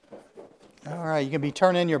All right, you can be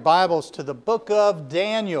turning your Bibles to the book of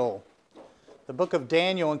Daniel. The book of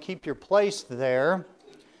Daniel, and keep your place there.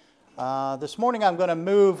 This morning I'm going to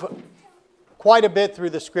move quite a bit through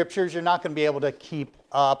the scriptures. You're not going to be able to keep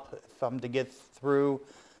up if I'm to get through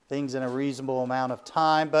things in a reasonable amount of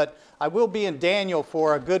time, but I will be in Daniel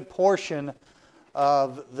for a good portion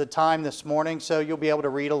of the time this morning, so you'll be able to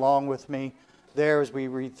read along with me there as we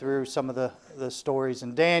read through some of the stories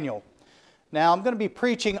in Daniel. Now, I'm going to be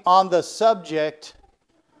preaching on the subject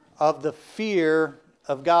of the fear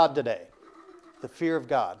of God today. The fear of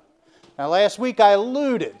God. Now, last week I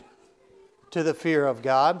alluded to the fear of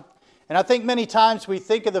God. And I think many times we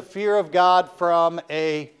think of the fear of God from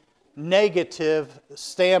a negative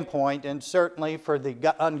standpoint. And certainly for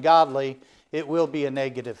the ungodly, it will be a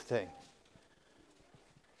negative thing.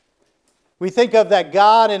 We think of that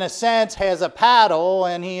God, in a sense, has a paddle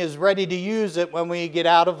and He is ready to use it when we get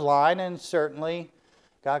out of line. And certainly,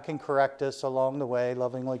 God can correct us along the way,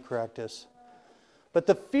 lovingly correct us. But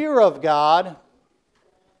the fear of God,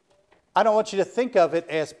 I don't want you to think of it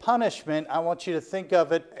as punishment. I want you to think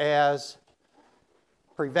of it as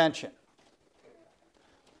prevention.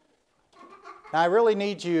 Now, I really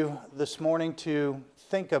need you this morning to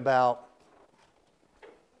think about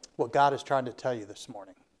what God is trying to tell you this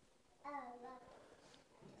morning.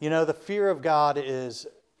 You know, the fear of God is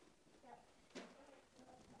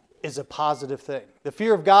a positive thing. The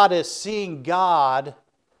fear of God is seeing God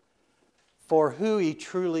for who He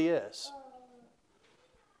truly is.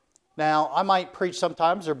 Now, I might preach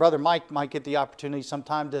sometimes, or Brother Mike might get the opportunity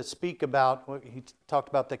sometime to speak about, he talked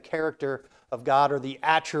about the character of God or the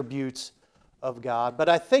attributes of God, but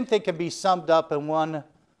I think they can be summed up in one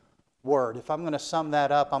word. If I'm going to sum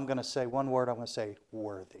that up, I'm going to say one word, I'm going to say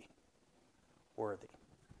worthy. Worthy.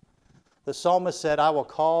 The psalmist said, I will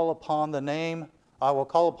call upon the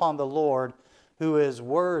Lord who is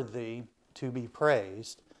worthy to be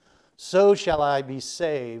praised. So shall I be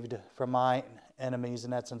saved from my enemies.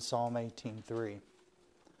 And that's in Psalm 18:3.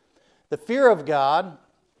 The fear of God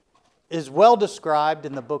is well described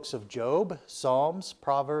in the books of Job, Psalms,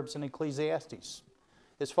 Proverbs, and Ecclesiastes.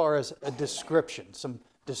 As far as a description, some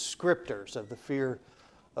descriptors of the fear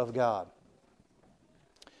of God.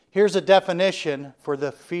 Here's a definition for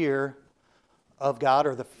the fear of God,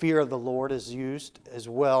 or the fear of the Lord is used as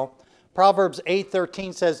well. Proverbs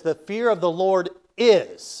 8:13 says, the fear of the Lord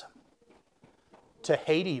is to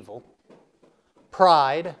hate evil,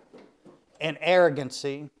 pride, and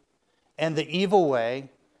arrogancy, and the evil way,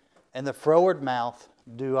 and the froward mouth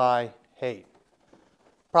do I hate.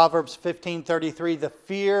 Proverbs 15:33, the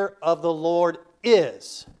fear of the Lord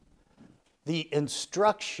is the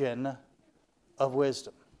instruction of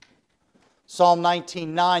wisdom. Psalm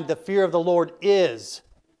 19:9, the fear of the Lord is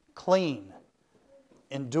clean,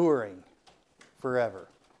 enduring forever.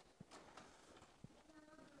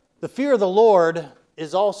 The fear of the Lord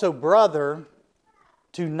is also brother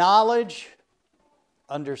to knowledge,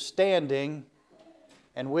 understanding,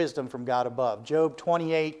 and wisdom from God above. Job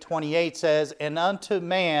 28:28 says, and unto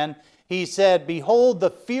man he said, behold,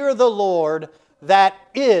 the fear of the Lord, that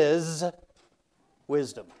is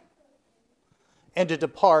wisdom. And to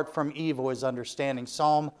depart from evil is understanding.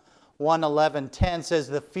 Psalm 111:10 says,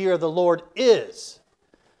 the fear of the Lord is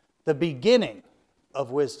the beginning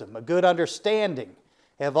of wisdom. A good understanding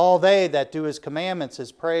have all they that do His commandments.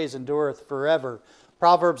 His praise endureth forever.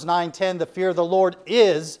 Proverbs 9:10, the fear of the Lord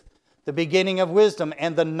is the beginning of wisdom,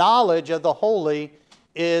 and the knowledge of the holy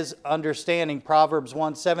is understanding. Proverbs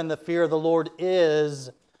 1:7, the fear of the Lord is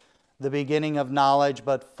the beginning of knowledge,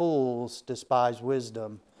 but fools despise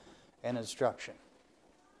wisdom and instruction.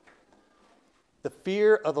 The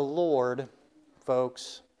fear of the Lord,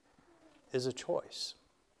 folks, is a choice.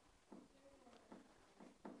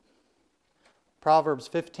 Proverbs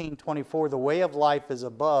 15:24, the way of life is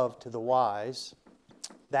above to the wise,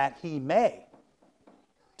 that he may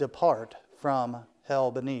depart from hell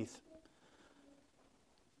beneath.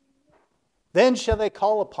 Then shall they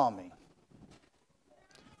call upon me,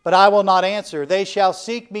 but I will not answer. They shall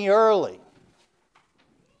seek me early,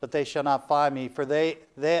 but they shall not find me, for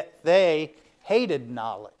they hated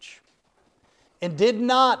knowledge and did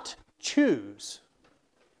not choose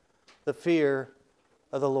the fear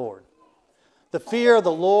of the Lord. The fear of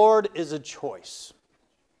the Lord is a choice.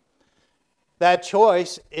 That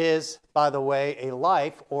choice is, by the way, a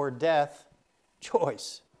life or death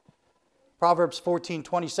choice. Proverbs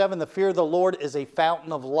 14:27, the fear of the Lord is a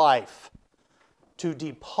fountain of life, to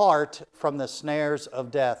depart from the snares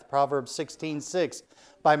of death. Proverbs 16:6,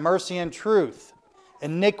 by mercy and truth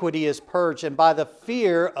iniquity is purged, and by the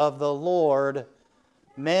fear of the Lord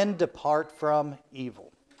men depart from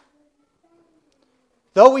evil.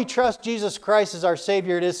 Though we trust Jesus Christ as our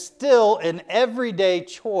Savior, it is still an everyday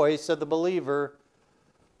choice of the believer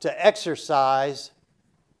to exercise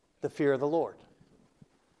the fear of the Lord.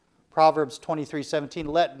 Proverbs 23:17,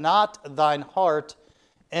 let not thine heart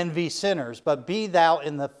envy sinners, but be thou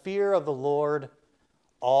in the fear of the Lord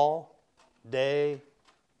all day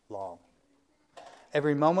long.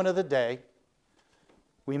 Every moment of the day,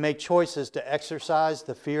 we make choices to exercise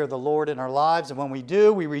the fear of the Lord in our lives, and when we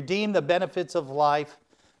do, we redeem the benefits of life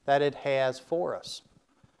that it has for us.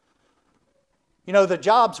 You know, the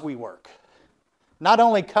jobs we work not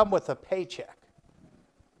only come with a paycheck,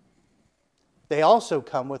 they also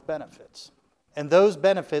come with benefits. And those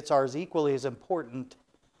benefits are as equally as important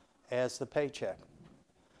as the paycheck.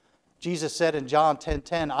 Jesus said in John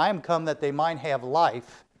 10:10, I am come that they might have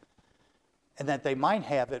life, and that they might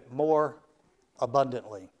have it more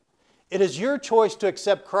abundantly. It is your choice to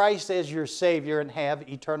accept Christ as your Savior and have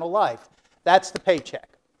eternal life. That's the paycheck.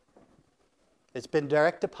 It's been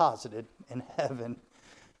direct deposited in heaven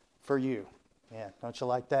for you. Yeah, don't you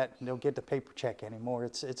like that? You don't get the paper check anymore.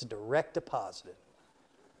 It's direct deposited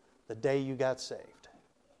the day you got saved.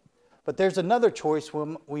 But there's another choice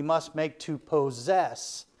we must make to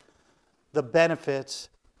possess the benefits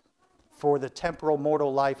for the temporal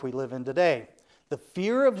mortal life we live in today. The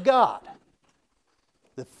fear of God.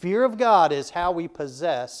 The fear of God is how we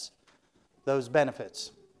possess those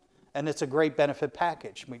benefits. And it's a great benefit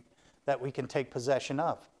package that we can take possession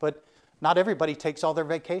of. But not everybody takes all their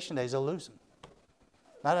vacation days. They'll lose them.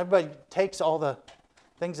 Not everybody takes all the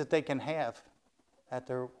things that they can have at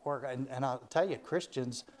their work. And I'll tell you,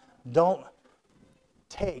 Christians don't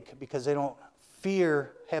take, because they don't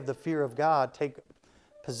have the fear of God, take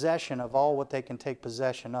possession of all what they can take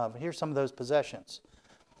possession of. Here's some of those possessions.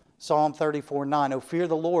 Psalm 34:9, O fear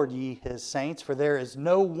the Lord, ye his saints, for there is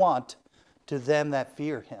no want to them that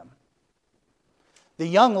fear him. The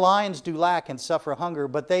young lions do lack and suffer hunger,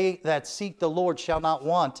 but they that seek the Lord shall not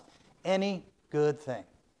want any good thing.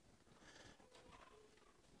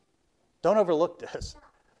 Don't overlook this.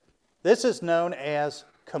 This is known as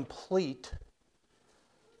complete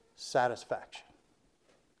satisfaction.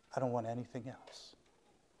 I don't want anything else.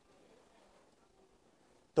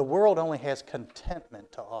 The world only has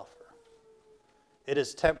contentment to offer. It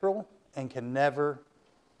is temporal and can never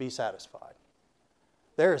be satisfied.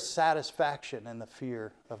 There is satisfaction in the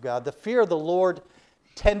fear of God. The fear of the Lord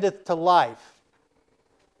tendeth to life.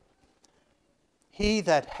 He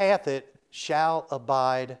that hath it shall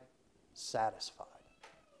abide satisfied.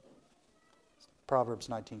 Proverbs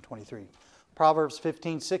 19:23. Proverbs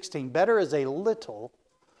 15:16. Better is a little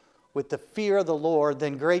with the fear of the Lord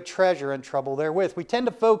than great treasure and trouble therewith. We tend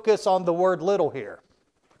to focus on the word little here,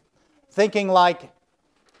 thinking like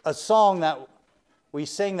a song that we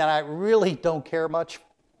sing that I really don't care much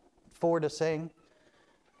for to sing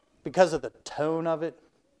because of the tone of it.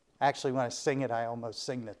 Actually, when I sing it, I almost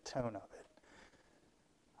sing the tone of it.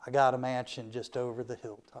 I got a mansion just over the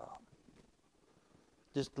hilltop.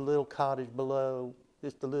 Just a little cottage below.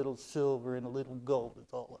 Just a little silver and a little gold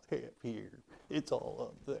is all I have here. It's all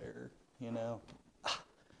up there, you know.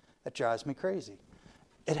 That drives me crazy.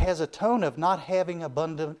 It has a tone of not having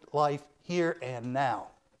abundant life here and now.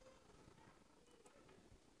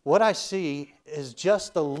 What I see is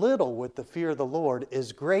just a little with the fear of the Lord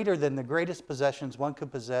is greater than the greatest possessions one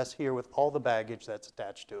could possess here with all the baggage that's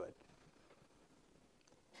attached to it.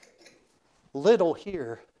 Little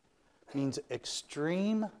here means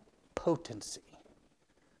extreme potency.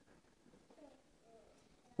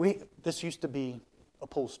 This used to be a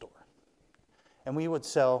pool store, and we would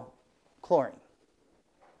sell chlorine.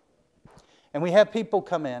 And we have people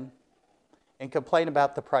come in and complain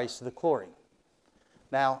about the price of the chlorine.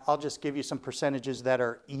 Now, I'll just give you some percentages that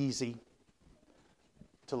are easy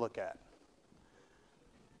to look at.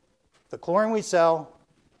 The chlorine we sell,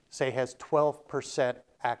 say, has 12%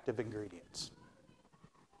 active ingredients.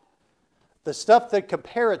 The stuff they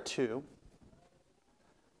compare it to,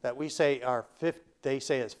 that we say they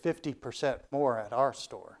say is 50% more at our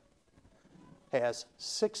store, has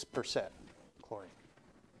 6% chlorine.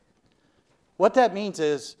 What that means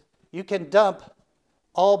is you can dump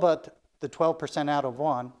all but the 12% out of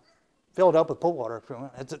one, fill it up with pool water.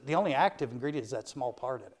 The only active ingredient is that small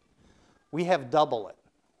part in it. We have double it.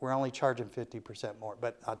 We're only charging 50% more.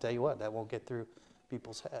 But I'll tell you what, that won't get through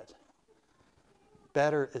people's heads.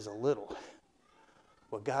 Better is a little.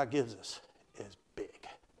 What God gives us is big.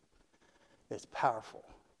 It's powerful.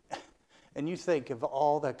 And you think of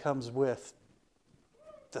all that comes with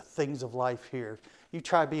the things of life here. You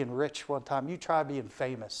try being rich one time. You try being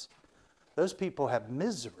famous. Those people have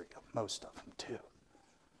misery, most of them too.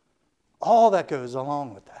 All that goes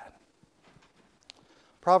along with that.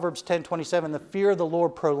 Proverbs 10:27, the fear of the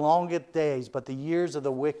Lord prolongeth days, but the years of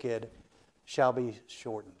the wicked shall be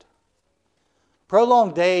shortened.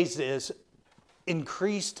 Prolonged days is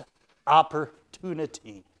increased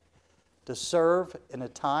opportunity to serve in a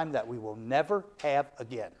time that we will never have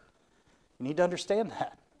again. You need to understand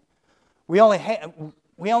that. We only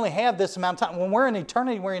have this amount of time. When we're in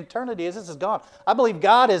eternity, where eternity is, this is gone. I believe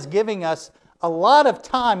God is giving us a lot of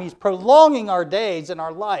time. He's prolonging our days in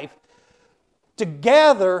our life to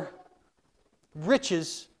gather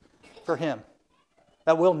riches for Him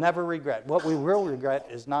that we'll never regret. What we will regret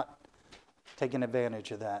is not taking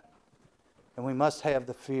advantage of that. And we must have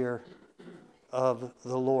the fear of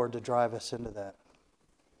the Lord to drive us into that.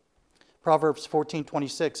 Proverbs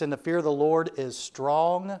 14:26, and the fear of the Lord is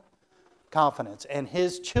strong confidence, and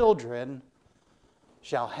His children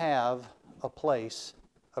shall have a place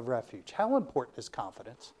of refuge. How important is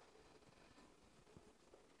confidence?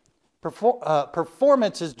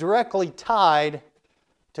 Performance is directly tied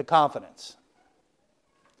to confidence.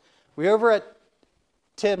 We're over at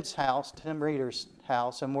Tim's house, Tim Reeder's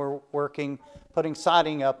house, and we're working, putting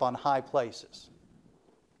siding up on high places.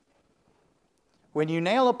 When you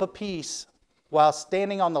nail up a piece while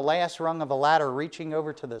standing on the last rung of a ladder reaching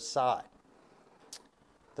over to the side,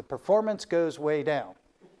 the performance goes way down.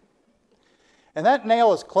 And that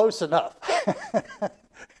nail is close enough.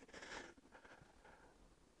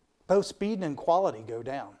 Both speed and quality go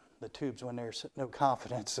down the tubes when there's no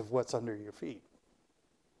confidence of what's under your feet.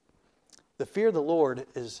 The fear of the Lord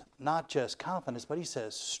is not just confidence, but He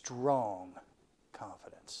says strong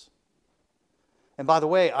confidence. And by the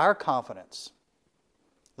way, our confidence,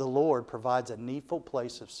 the Lord provides a needful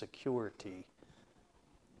place of security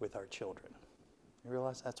with our children. You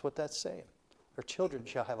realize that's what that's saying? Our children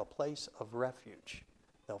shall have a place of refuge.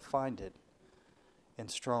 They'll find it in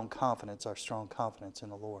strong confidence, our strong confidence in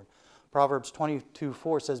the Lord. Proverbs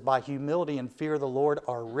 22:4 says, by humility and fear of the Lord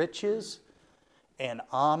are riches and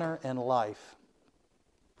honor and life.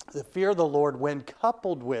 The fear of the Lord, when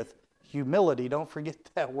coupled with humility, don't forget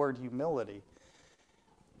that word humility,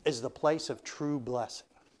 is the place of true blessing.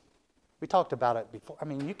 We talked about it before. I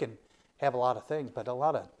mean, you can have a lot of things, but a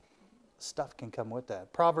lot of stuff can come with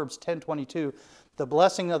that. Proverbs 10:22, the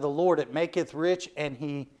blessing of the Lord, it maketh rich, and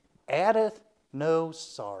He addeth no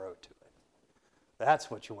sorrow to it.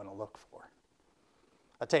 That's what you want to look for.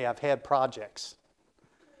 I tell you, I've had projects,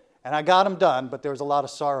 and I got them done, but there was a lot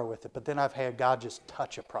of sorrow with it. But then I've had God just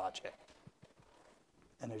touch a project,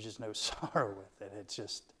 and there's just no sorrow with it. It's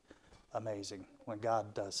just amazing when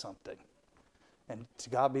God does something. And to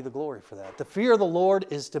God be the glory for that. The fear of the Lord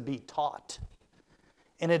is to be taught,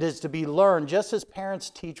 and it is to be learned. Just as parents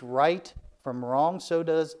teach right from wrong, so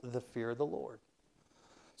does the fear of the Lord.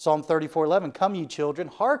 Psalm 34:11, come ye children,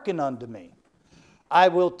 hearken unto me. I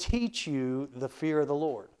will teach you the fear of the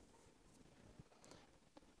Lord.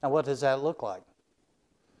 Now what does that look like?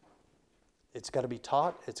 It's got to be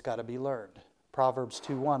taught, it's got to be learned. Proverbs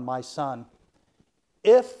 2:1, my son,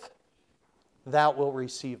 if thou wilt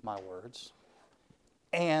receive my words,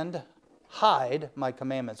 and hide my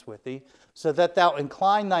commandments with thee, so that thou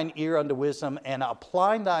incline thine ear unto wisdom, and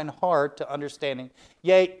apply thine heart to understanding.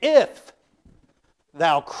 Yea, if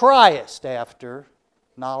thou criest after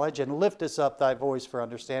knowledge, and liftest up thy voice for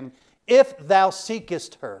understanding, if thou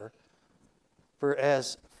seekest her for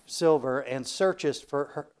as silver, and searchest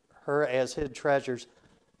for her as hid treasures,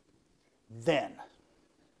 then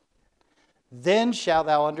shalt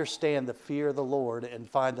thou understand the fear of the Lord, and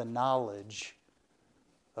find the knowledge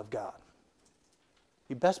of God.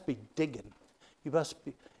 You best be digging.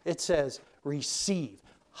 It says, receive,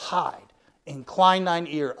 hide, incline thine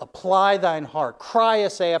ear, apply thine heart,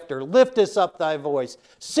 criest after, liftest up thy voice,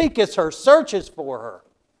 seekest her, searchest for her.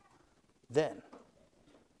 Then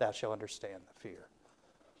thou shalt understand the fear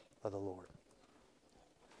of the Lord.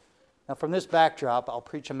 Now from this backdrop, I'll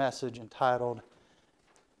preach a message entitled,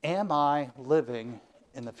 Am I Living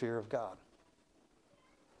in the Fear of God?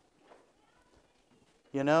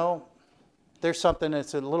 You know, there's something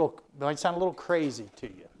that's might sound a little crazy to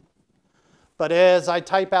you. But as I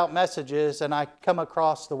type out messages and I come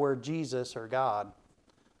across the word Jesus or God,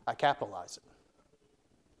 I capitalize it.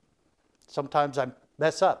 Sometimes I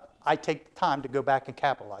mess up. I take the time to go back and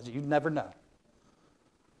capitalize it. You never know.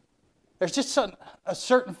 There's just a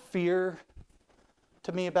certain fear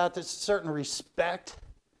to me about this, certain respect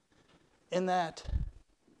in that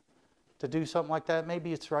to do something like that.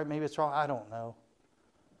 Maybe it's right, maybe it's wrong. I don't know.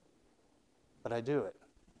 But I do it.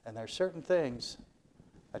 And there's certain things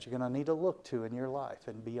that you're going to need to look to in your life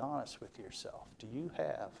and be honest with yourself. Do you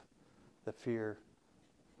have the fear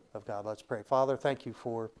of God? Let's pray. Father, thank you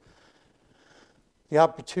for the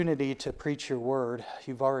opportunity to preach your word.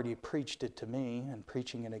 You've already preached it to me and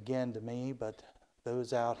preaching it again to me, but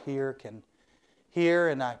those out here can hear,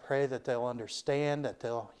 and I pray that they'll understand, that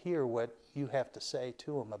they'll hear what you have to say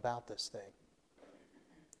to them about this thing.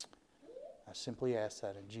 I simply ask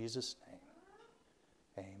that in Jesus' name.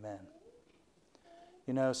 Amen.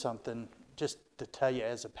 You know something, just to tell you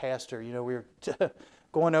as a pastor, we were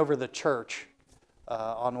going over the church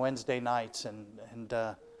on Wednesday nights and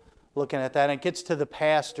looking at that. And it gets to the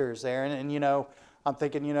pastors there. And I'm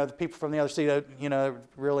thinking, the people from the other side,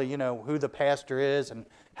 really, who the pastor is and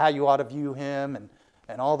how you ought to view him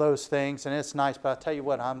and all those things. And it's nice. But I'll tell you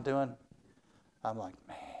what I'm doing. I'm like,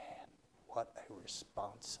 man, what a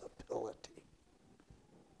responsibility.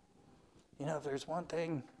 If there's one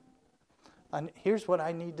thing, here's what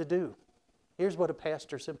I need to do. Here's what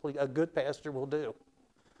a good pastor will do.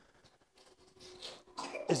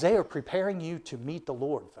 Is they are preparing you to meet the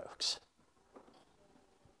Lord, folks.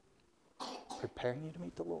 Preparing you to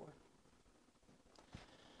meet the Lord.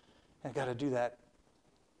 And I've got to do that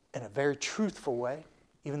in a very truthful way,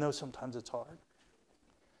 even though sometimes it's hard.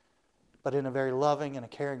 But in a very loving and a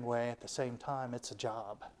caring way at the same time. It's a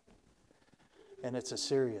job. And it's a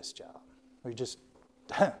serious job.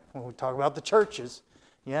 When we talk about the churches,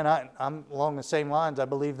 and I'm along the same lines. I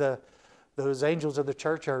believe those angels of the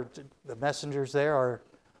church are the messengers there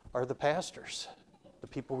are the pastors, the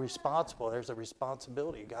people responsible. There's a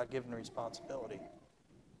responsibility, a God-given responsibility.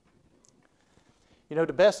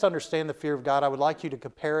 To best understand the fear of God, I would like you to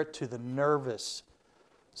compare it to the nervous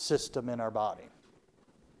system in our body.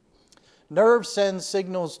 Nerves send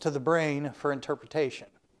signals to the brain for interpretation.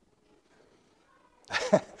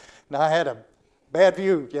 Now, I had a bad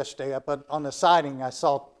view yesterday up on the siding. I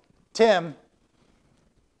saw Tim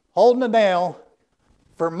holding a nail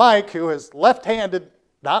for Mike, who is left-handed,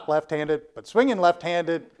 not left-handed, but swinging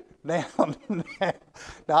left-handed, nail. Now,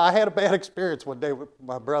 I had a bad experience one day with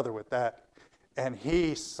my brother with that, and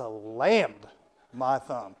he slammed my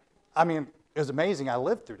thumb. It was amazing. I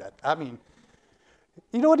lived through that.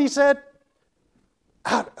 You know what he said?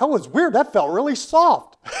 That was weird. That felt really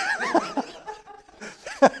soft.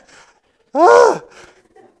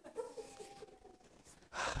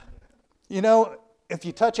 If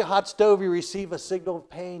you touch a hot stove, you receive a signal of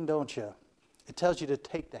pain, don't you? It tells you to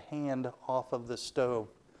take the hand off of the stove.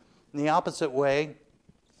 In the opposite way,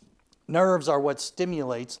 nerves are what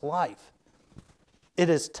stimulates life. It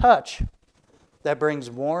is touch that brings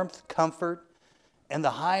warmth, comfort, and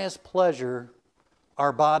the highest pleasure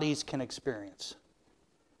our bodies can experience.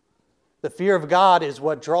 The fear of God is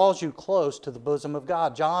what draws you close to the bosom of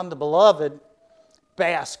God. John the Beloved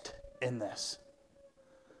basked in this.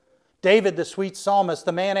 David, the sweet psalmist,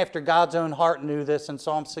 the man after God's own heart, knew this in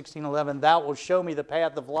Psalm 16:11. Thou wilt show me the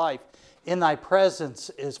path of life. In thy presence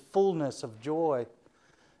is fullness of joy.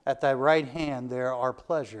 At thy right hand there are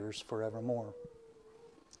pleasures forevermore.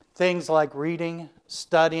 Things like reading,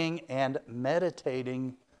 studying, and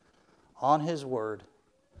meditating on His Word.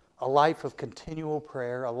 A life of continual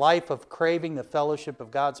prayer, a life of craving the fellowship of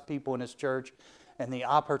God's people in His church, and the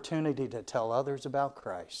opportunity to tell others about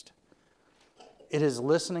Christ. It is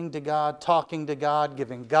listening to God, talking to God,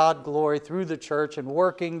 giving God glory through the church, and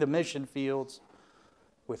working the mission fields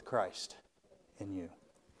with Christ in you.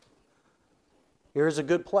 Here is a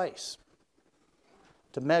good place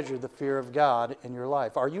to measure the fear of God in your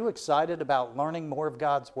life. Are you excited about learning more of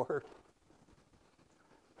God's Word?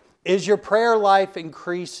 Is your prayer life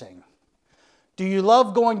increasing? Do you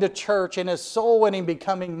love going to church, and is soul winning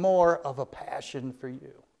becoming more of a passion for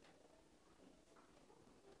you?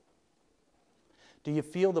 Do you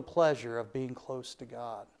feel the pleasure of being close to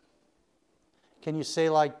God? Can you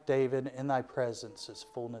say like David, in thy presence is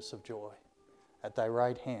fullness of joy. At thy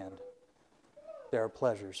right hand there are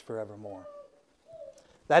pleasures forevermore.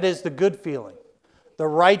 That is the good feeling, the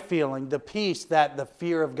right feeling, the peace that the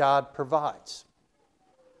fear of God provides.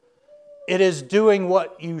 It is doing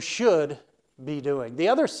what you should be doing. The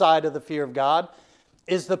other side of the fear of God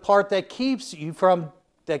is the part that keeps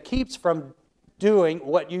from doing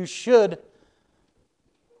what you should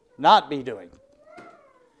not be doing.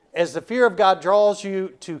 As the fear of God draws you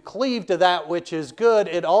to cleave to that which is good,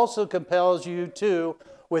 it also compels you to,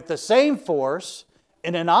 with the same force,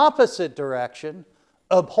 in an opposite direction,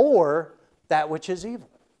 abhor that which is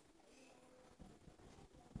evil.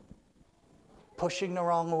 Pushing the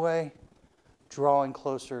wrong way, drawing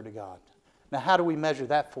closer to God. Now, how do we measure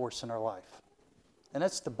that force in our life? And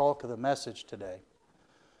that's the bulk of the message today.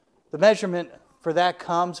 The measurement for that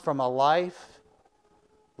comes from a life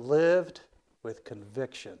lived with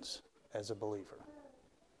convictions as a believer.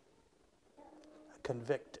 A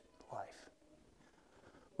convicted life.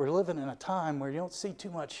 we're living in a time where you don't see too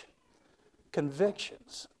much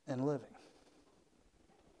convictions in living.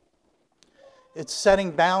 It's setting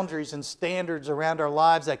boundaries and standards around our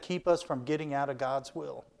lives that keep us from getting out of God's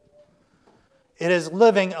will. It is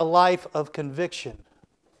living a life of conviction.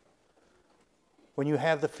 When you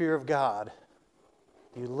have the fear of God,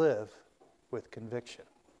 you live with conviction.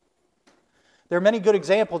 There are many good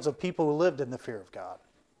examples of people who lived in the fear of God,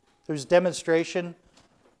 whose demonstration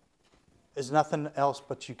is nothing else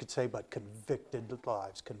but, you could say, but convicted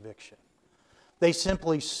lives, conviction. They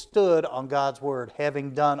simply stood on God's word,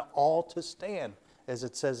 having done all to stand, as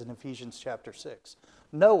it says in Ephesians chapter 6.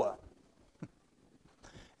 Noah,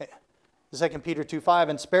 2 Peter 2:5,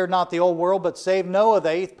 and spared not the old world, but saved Noah, the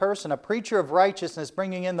eighth person, a preacher of righteousness,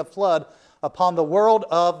 bringing in the flood upon the world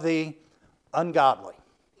of the ungodly.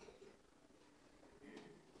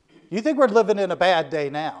 You think we're living in a bad day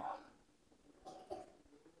now?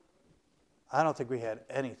 I don't think we had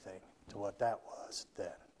anything to what that was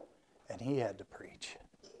then. And he had to preach.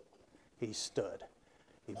 He stood.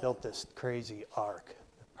 He built this crazy ark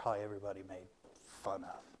that probably everybody made fun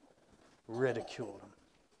of, ridiculed him.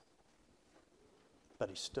 But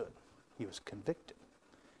he stood. He was convicted.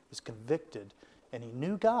 He was convicted, and he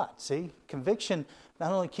knew God. See, conviction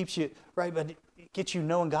not only keeps you right, but it gets you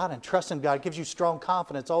knowing God and trusting God. It gives you strong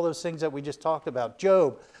confidence, all those things that we just talked about.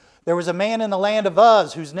 Job. There was a man in the land of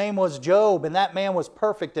Uz whose name was Job, and that man was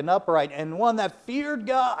perfect and upright, and one that feared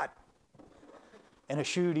God and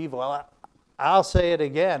eschewed evil. I'll say it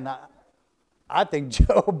again. I think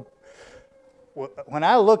Job, when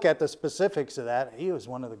I look at the specifics of that, he was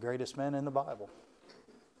one of the greatest men in the Bible.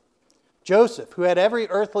 Joseph, who had every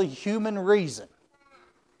earthly human reason.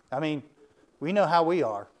 I mean, we know how we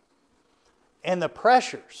are. And the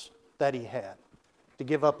pressures that he had to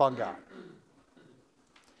give up on God.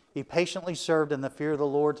 He patiently served in the fear of the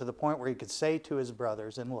Lord to the point where he could say to his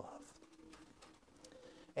brothers in love,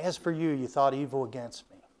 "As for you, you thought evil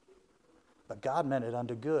against me. But God meant it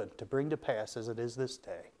unto good, to bring to pass as it is this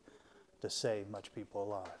day, to save much people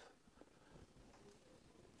alive."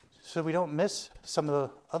 So we don't miss some of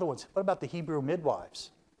the other ones. What about the Hebrew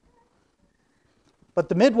midwives? But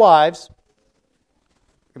the midwives,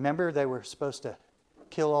 remember they were supposed to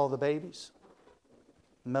kill all the babies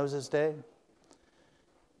in Moses' day?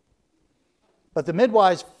 But the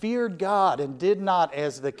midwives feared God and did not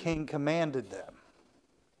as the king commanded them.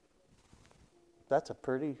 That's a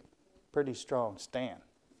pretty strong stand.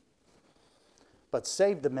 But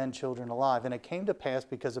saved the men children alive. And it came to pass,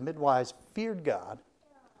 because the midwives feared God,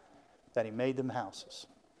 that he made them houses.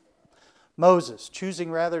 Moses, choosing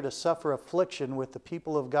rather to suffer affliction with the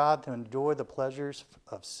people of God to enjoy the pleasures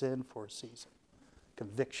of sin for a season.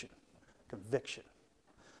 Conviction. Conviction.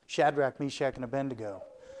 Shadrach, Meshach, and Abednego.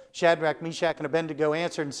 Shadrach, Meshach, and Abednego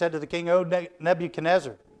answered and said to the king, "O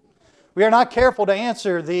Nebuchadnezzar, we are not careful to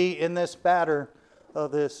answer thee in this matter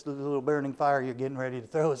of this little burning fire you're getting ready to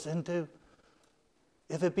throw us into.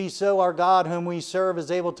 If it be so, our God whom we serve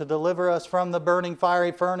is able to deliver us from the burning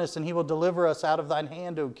fiery furnace, and he will deliver us out of thine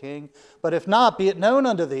hand, O king. But if not, be it known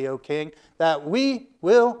unto thee, O king, that we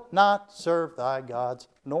will not serve thy gods,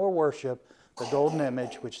 nor worship the golden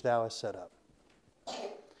image which thou hast set up."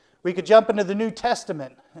 We could jump into the New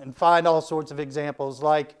Testament and find all sorts of examples,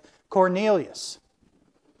 like Cornelius.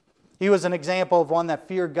 He was an example of one that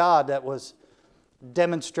feared God, that was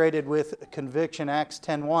demonstrated with conviction. Acts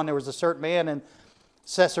 10:1, there was a certain man in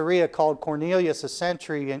Caesarea called Cornelius, a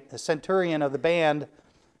centurion of the band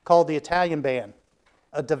called the Italian band,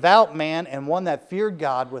 a devout man and one that feared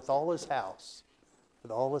God with all his house.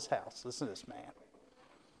 With all his house. Listen to this man.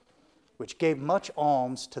 Which gave much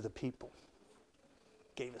alms to the people.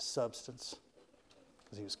 Gave his substance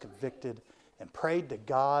because he was convicted and prayed to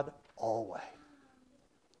God always.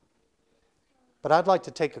 But I'd like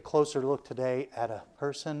to take a closer look today at a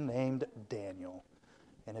person named Daniel.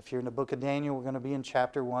 And if you're in the book of Daniel, we're going to be in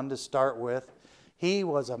chapter 1 to start with. He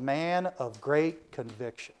was a man of great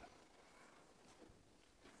conviction.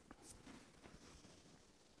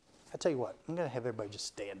 I tell you what, I'm going to have everybody just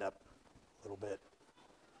stand up a little bit.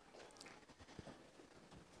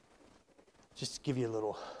 Just to give you a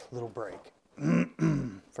little break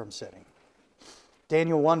from sitting.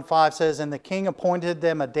 Daniel 1:5 says, "And the king appointed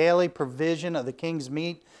them a daily provision of the king's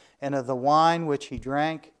meat and of the wine which he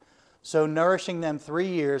drank, so nourishing them 3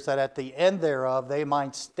 years, that at the end thereof they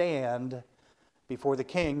might stand before the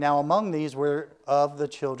king. Now among these were of the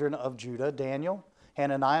children of Judah, Daniel,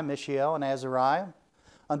 Hananiah, Mishael, and Azariah,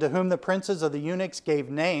 unto whom the princes of the eunuchs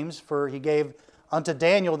gave names, for he gave unto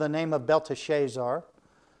Daniel the name of Belteshazzar,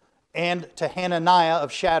 and to Hananiah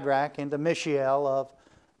of Shadrach, and to Mishael of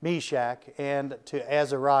Meshach, and to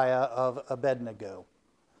Azariah of Abednego.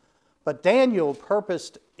 But Daniel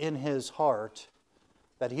purposed in his heart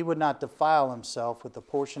that he would not defile himself with the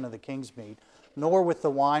portion of the king's meat, nor with the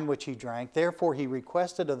wine which he drank. Therefore he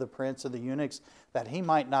requested of the prince of the eunuchs that he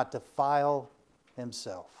might not defile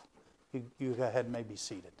himself. You go ahead and may be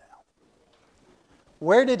seated now.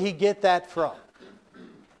 Where did he get that from?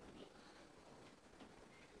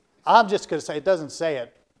 I'm just going to say, it doesn't say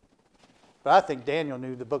it, but I think Daniel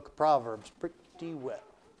knew the book of Proverbs pretty well.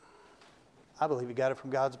 I believe he got it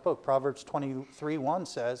from God's book. Proverbs 23:1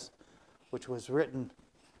 says, which was written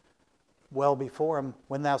well before him,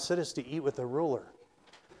 when thou sittest to eat with a ruler,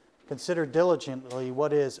 consider diligently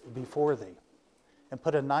what is before thee, and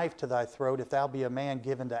put a knife to thy throat if thou be a man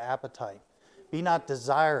given to appetite. Be not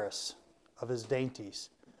desirous of his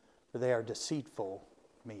dainties, for they are deceitful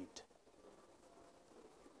meat.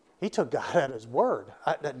 He took God at His word.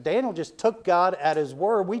 Daniel just took God at His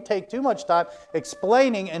word. We take too much time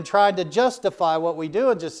explaining and trying to justify what we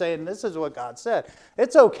do and just saying, this is what God said.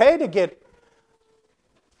 It's okay to get...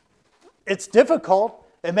 It's difficult,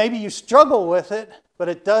 and maybe you struggle with it, but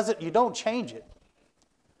it doesn't. You don't change it.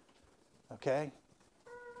 Okay?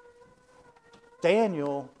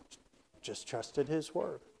 Daniel just trusted his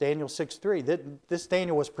word. Daniel 6:3. This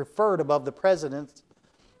Daniel was preferred above the presidents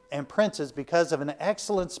and princes because of an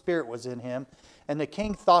excellent spirit was in him, and the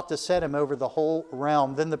king thought to set him over the whole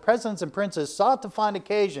realm. Then the presidents and princes sought to find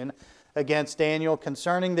occasion against Daniel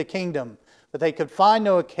concerning the kingdom, but they could find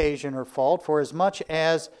no occasion or fault, for as much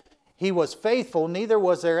as he was faithful, neither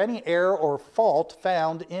was there any error or fault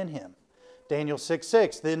found in him. Daniel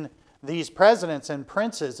 6:6. Then these presidents and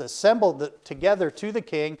princes assembled together to the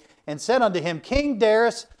king and said unto him, King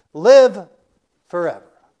Darius, live forever.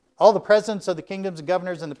 All the presidents of the kingdoms and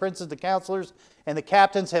governors and the princes, the counselors, and the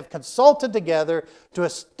captains have consulted together to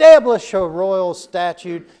establish a royal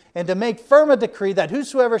statute and to make firm a decree that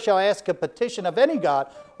whosoever shall ask a petition of any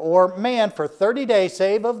god or man for 30 days,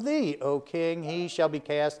 save of thee, O king, he shall be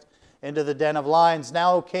cast into the den of lions.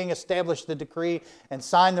 Now, O king, establish the decree and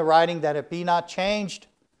sign the writing that it be not changed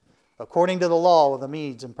according to the law of the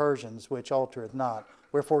Medes and Persians, which altereth not.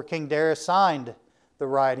 Wherefore King Darius signed the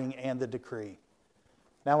writing and the decree.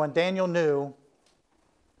 Now, when Daniel knew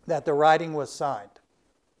that the writing was signed,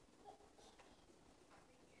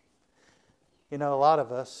 a lot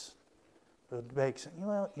of us would make,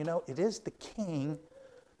 it is the king.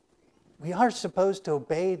 We are supposed to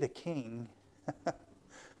obey the king.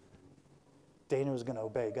 Daniel was going to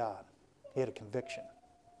obey God. He had a conviction.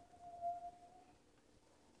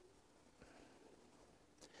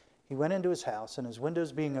 He went into his house, and his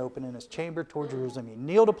windows being open in his chamber toward Jerusalem, he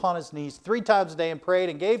kneeled upon his knees 3 times a day and prayed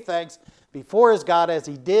and gave thanks before his God as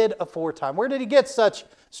he did aforetime. Where did he get such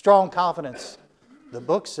strong confidence? The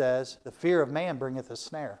book says, the fear of man bringeth a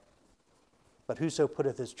snare, but whoso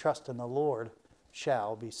putteth his trust in the Lord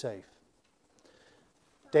shall be safe.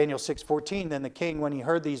 Daniel 6:14, then the king, when he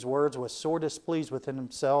heard these words, was sore displeased within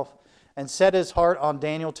himself, and set his heart on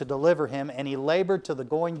Daniel to deliver him, and he labored till the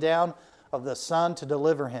going down of the sun to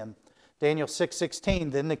deliver him. Daniel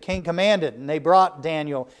 6:16, then the king commanded, and they brought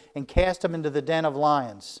Daniel and cast him into the den of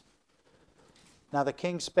lions. Now the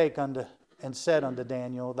king spake and said unto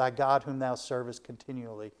Daniel, thy God whom thou servest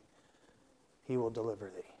continually, he will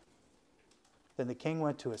deliver thee. Then the king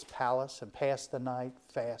went to his palace and passed the night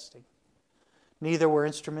fasting. Neither were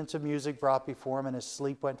instruments of music brought before him, and his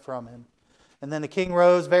sleep went from him. And then the king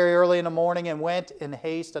rose very early in the morning and went in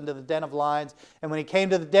haste unto the den of lions. And when he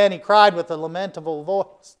came to the den, he cried with a lamentable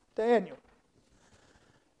voice, Daniel.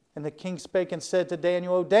 And the king spake and said to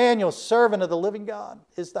Daniel, O Daniel, servant of the living God,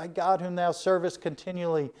 is thy God whom thou servest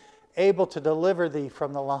continually able to deliver thee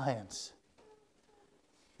from the lions?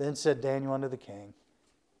 Then said Daniel unto the king,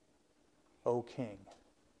 O king,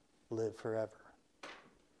 live forever.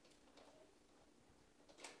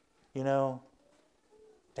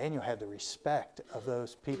 Daniel had the respect of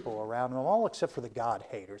those people around him, all except for the God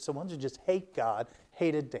haters. The ones who just hate God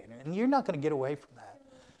hated Daniel. And you're not going to get away from that.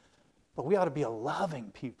 But we ought to be a loving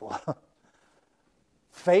people.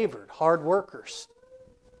 Favored, hard workers.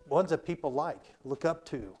 Ones that people look up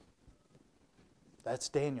to. That's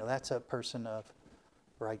Daniel. That's a person of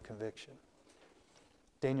right conviction.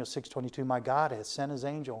 Daniel 6:22, my God has sent his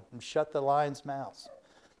angel and shut the lions' mouths,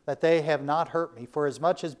 that they have not hurt me. For as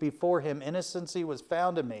much as before him innocency was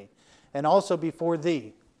found in me, and also before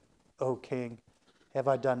thee, O king, have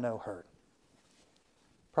I done no hurt.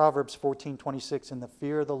 Proverbs 14:26, in the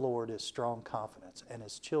fear of the Lord is strong confidence, and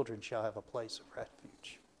his children shall have a place of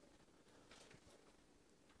refuge.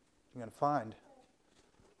 You're going to find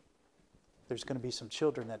there's going to be some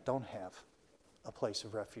children that don't have a place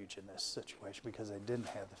of refuge in this situation because they didn't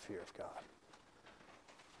have the fear of God.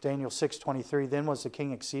 Daniel 6:23, then was the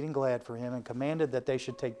king exceeding glad for him and commanded that they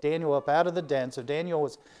should take Daniel up out of the den. So Daniel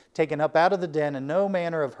was taken up out of the den, and no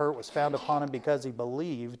manner of hurt was found upon him because he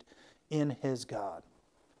believed in his God.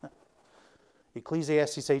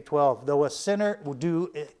 Ecclesiastes 8:12, though a sinner will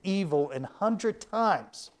do evil 100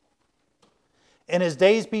 times, and his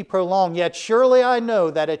days be prolonged, yet surely I know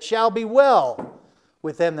that it shall be well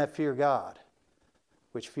with them that fear God,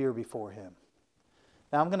 which fear before him.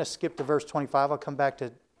 Now I'm going to skip to verse 25. I'll come back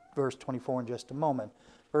to verse 24 in just a moment.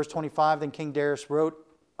 Verse 25, then King Darius wrote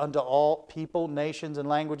unto all people, nations, and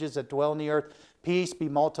languages that dwell in the earth, peace be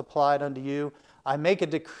multiplied unto you. I make a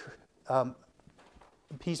decree,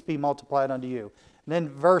 peace be multiplied unto you. And then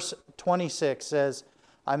verse 26 says,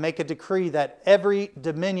 I make a decree that every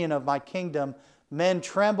dominion of my kingdom men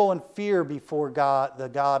tremble and fear before God, the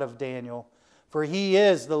God of Daniel. For he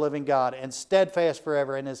is the living God, and steadfast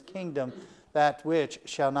forever, and his kingdom that which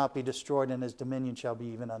shall not be destroyed, and his dominion shall be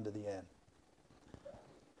even unto the end.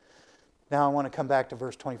 Now I want to come back to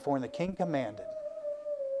verse 24. And the king commanded,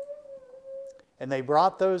 and they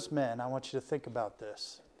brought those men, I want you to think about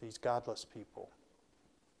this, these godless people,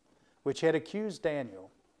 which had accused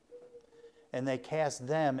Daniel, and they cast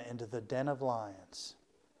them into the den of lions,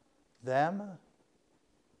 them,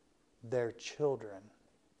 their children,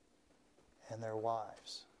 and their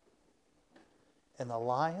wives. And the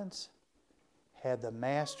lions had the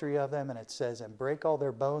mastery of them, and it says, and break all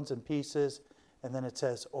their bones in pieces, and then it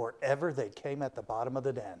says, or ever they came at the bottom of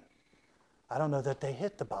the den. I don't know that they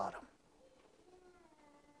hit the bottom.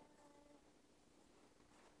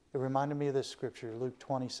 It reminded me of this scripture, Luke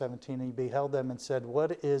 20:17. He beheld them and said,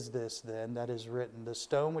 what is this then that is written? The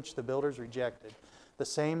stone which the builders rejected, the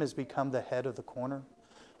same has become the head of the corner.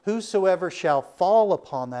 Whosoever shall fall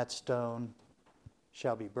upon that stone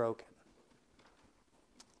shall be broken.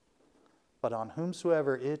 But on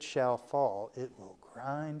whomsoever it shall fall, it will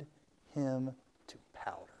grind him to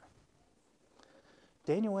powder.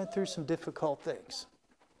 Daniel went through some difficult things.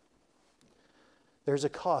 There's a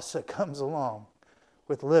cost that comes along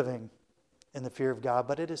with living in the fear of God,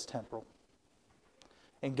 but it is temporal.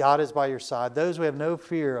 And God is by your side. Those who have no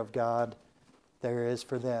fear of God, there is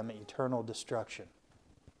for them eternal destruction.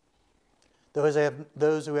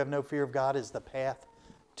 Those who have no fear of God is the path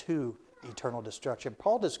to eternal destruction.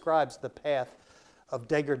 Paul describes the path of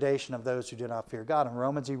degradation of those who do not fear God. In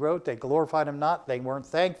Romans he wrote, they glorified him not, they weren't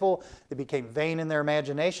thankful, they became vain in their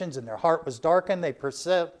imaginations, and their heart was darkened. They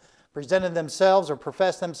presented themselves or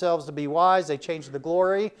professed themselves to be wise. They changed the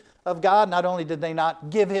glory of God. Not only did they not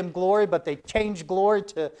give him glory, but they changed glory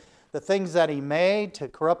to the things that he made, to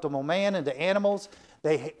corruptible man and to animals.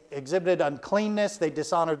 They exhibited uncleanness. They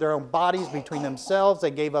dishonored their own bodies between themselves.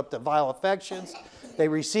 They gave up to vile affections. They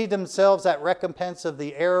received themselves that recompense of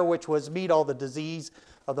the error which was meet, all the disease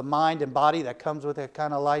of the mind and body that comes with that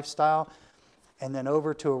kind of lifestyle, and then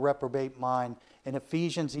over to a reprobate mind. In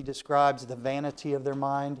Ephesians, he describes the vanity of their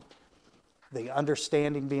mind, the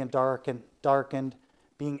understanding being darkened,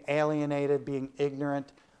 being alienated, being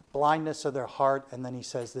ignorant, blindness of their heart, and then he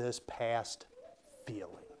says this, past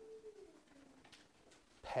feeling.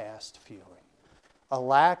 Past feeling. A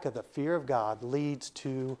lack of the fear of God leads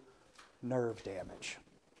to nerve damage.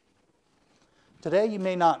 Today you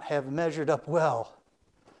may not have measured up well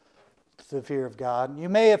to the fear of God. You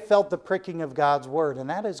may have felt the pricking of God's word, and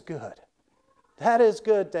that is good. That is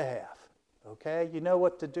good to have. Okay? You know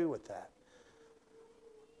what to do with that.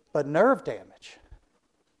 But nerve damage,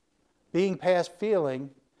 being past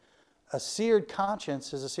feeling, a seared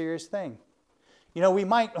conscience is a serious thing. You know, we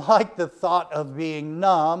might like the thought of being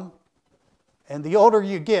numb, and the older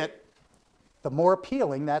you get, the more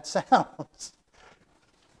appealing that sounds.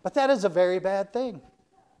 But that is a very bad thing.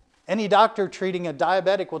 Any doctor treating a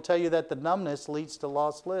diabetic will tell you that the numbness leads to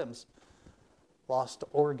lost limbs, lost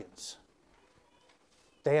organs,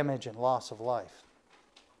 damage and loss of life.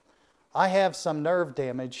 I have some nerve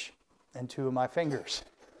damage in 2 of my fingers.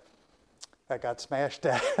 I got smashed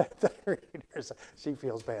at. She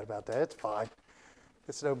feels bad about that. It's fine.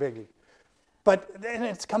 It's no biggie. But then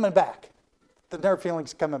it's coming back. The nerve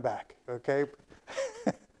feeling's coming back, okay?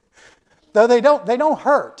 Though they don't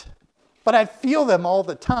hurt, but I feel them all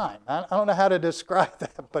the time. I don't know how to describe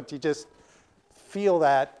that, but you just feel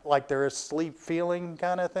that like they're a sleep feeling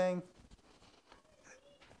kind of thing.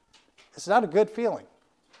 It's not a good feeling.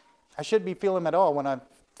 I shouldn't be feeling at all when I'm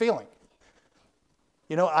feeling.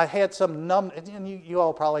 You know, I had some numbness, and you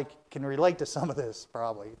all probably can relate to some of this,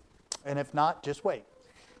 probably. And if not, just wait.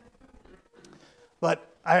 But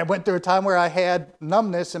I went through a time where I had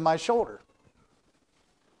numbness in my shoulder.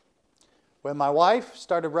 When my wife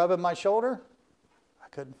started rubbing my shoulder, I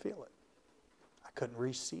couldn't feel it. I couldn't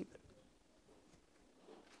receive it.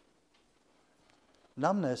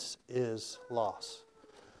 Numbness is loss.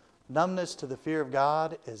 Numbness to the fear of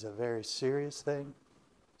God is a very serious thing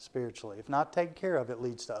spiritually. If not taken care of, it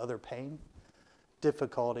leads to other pain,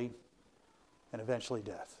 difficulty, and eventually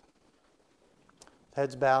death.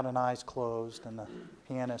 Heads bowed and eyes closed, and the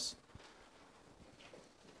pianist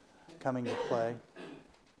coming to play.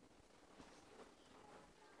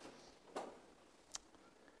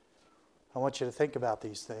 I want you to think about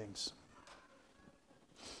these things.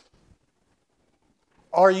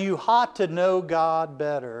 Are you hot to know God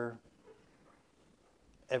better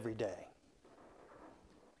every day?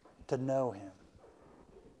 To know Him,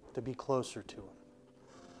 to be closer to Him.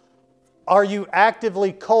 Are you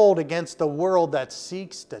actively cold against the world that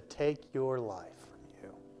seeks to take your life from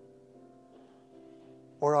you?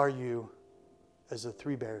 Or are you, as the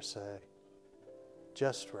three bears say,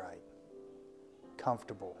 just right,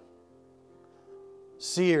 comfortable,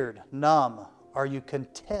 seared, numb? Are you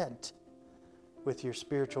content with your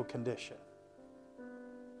spiritual condition?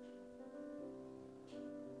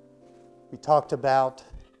 We talked about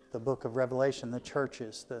the book of Revelation, the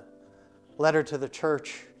churches, the letter to the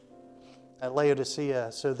church at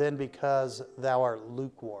Laodicea. So then, because thou art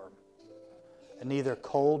lukewarm, and neither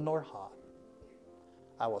cold nor hot,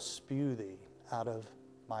 I will spew thee out of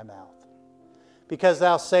my mouth. Because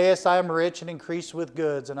thou sayest, I am rich and increase with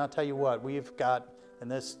goods. And I'll tell you what, we've got in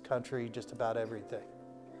this country just about everything,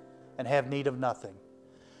 and have need of nothing.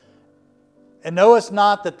 And knowest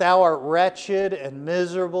not that thou art wretched and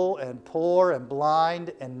miserable and poor and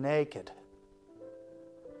blind and naked.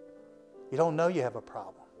 You don't know you have a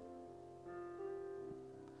problem.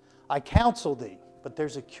 I counsel thee, but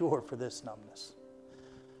there's a cure for this numbness,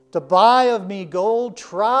 to buy of me gold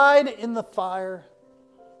tried in the fire.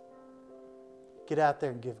 Get out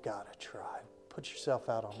there and give God a try. Put yourself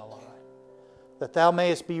out on the line. That thou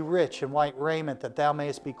mayest be rich in white raiment, that thou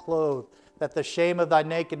mayest be clothed, that the shame of thy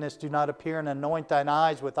nakedness do not appear, and anoint thine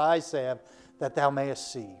eyes with eye salve, that thou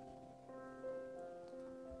mayest see.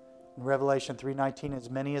 In Revelation 3:19, as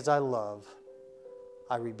many as I love,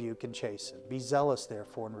 I rebuke and chasten. Be zealous,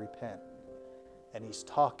 therefore, and repent. And He's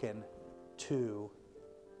talking to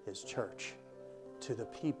His church, to the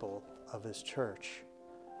people of His church,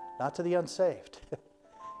 not to the unsaved.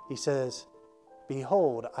 He says,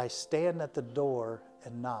 behold, I stand at the door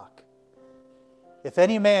and knock. If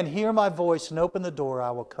any man hear my voice and open the door,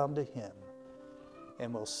 I will come to him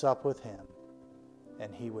and will sup with him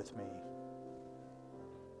and he with me.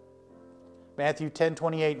 Matthew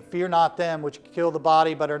 10:28, fear not them which kill the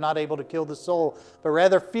body but are not able to kill the soul, but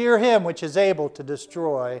rather fear Him which is able to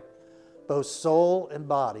destroy both soul and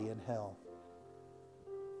body in hell.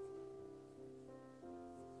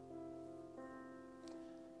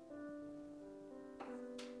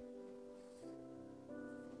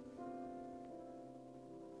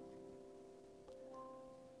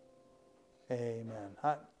 Amen.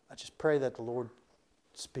 I just pray that the Lord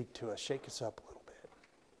speak to us, shake us up a little bit.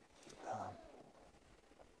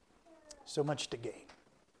 So much to gain.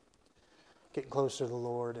 Getting closer to the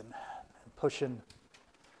Lord and pushing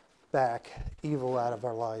back evil out of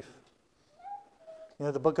our life. You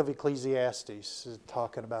know, the book of Ecclesiastes is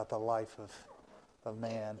talking about the life of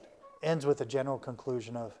man. Ends with a general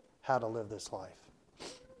conclusion of how to live this life.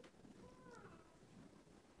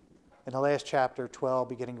 In the last chapter, 12,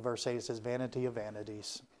 beginning verse 8, it says, vanity of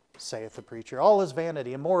vanities, saith the preacher. All is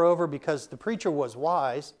vanity. And moreover, because the preacher was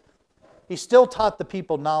wise, he still taught the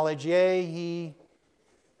people knowledge. Yea, he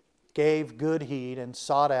gave good heed and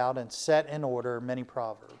sought out and set in order many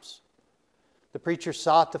proverbs. The preacher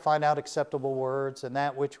sought to find out acceptable words, and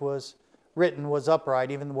that which was written was upright,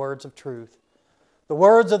 even the words of truth. The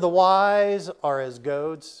words of the wise are as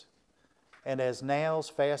goads, and as nails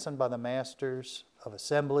fastened by the masters of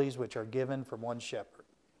assemblies, which are given from one shepherd.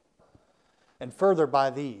 And further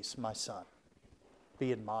by these, my son,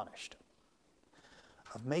 be admonished.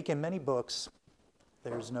 Of making many books,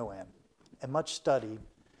 there is no end, and much study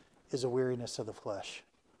is a weariness of the flesh.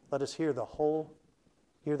 Let us hear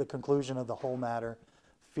the conclusion of the whole matter.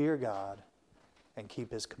 Fear God and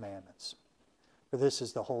keep His commandments. For this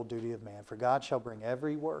is the whole duty of man. For God shall bring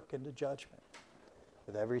every work into judgment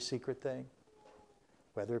with every secret thing,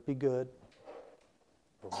 whether it be good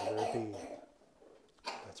or whether it be evil.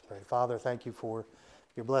 Let's pray. Father, thank You for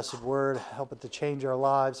Your blessed word. Help it to change our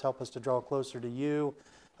lives. Help us to draw closer to You.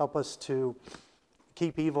 Help us to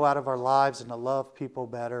keep evil out of our lives and to love people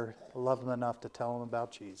better, love them enough to tell them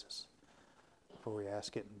about Jesus. For we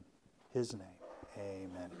ask it in His name.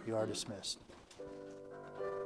 Amen. You are dismissed.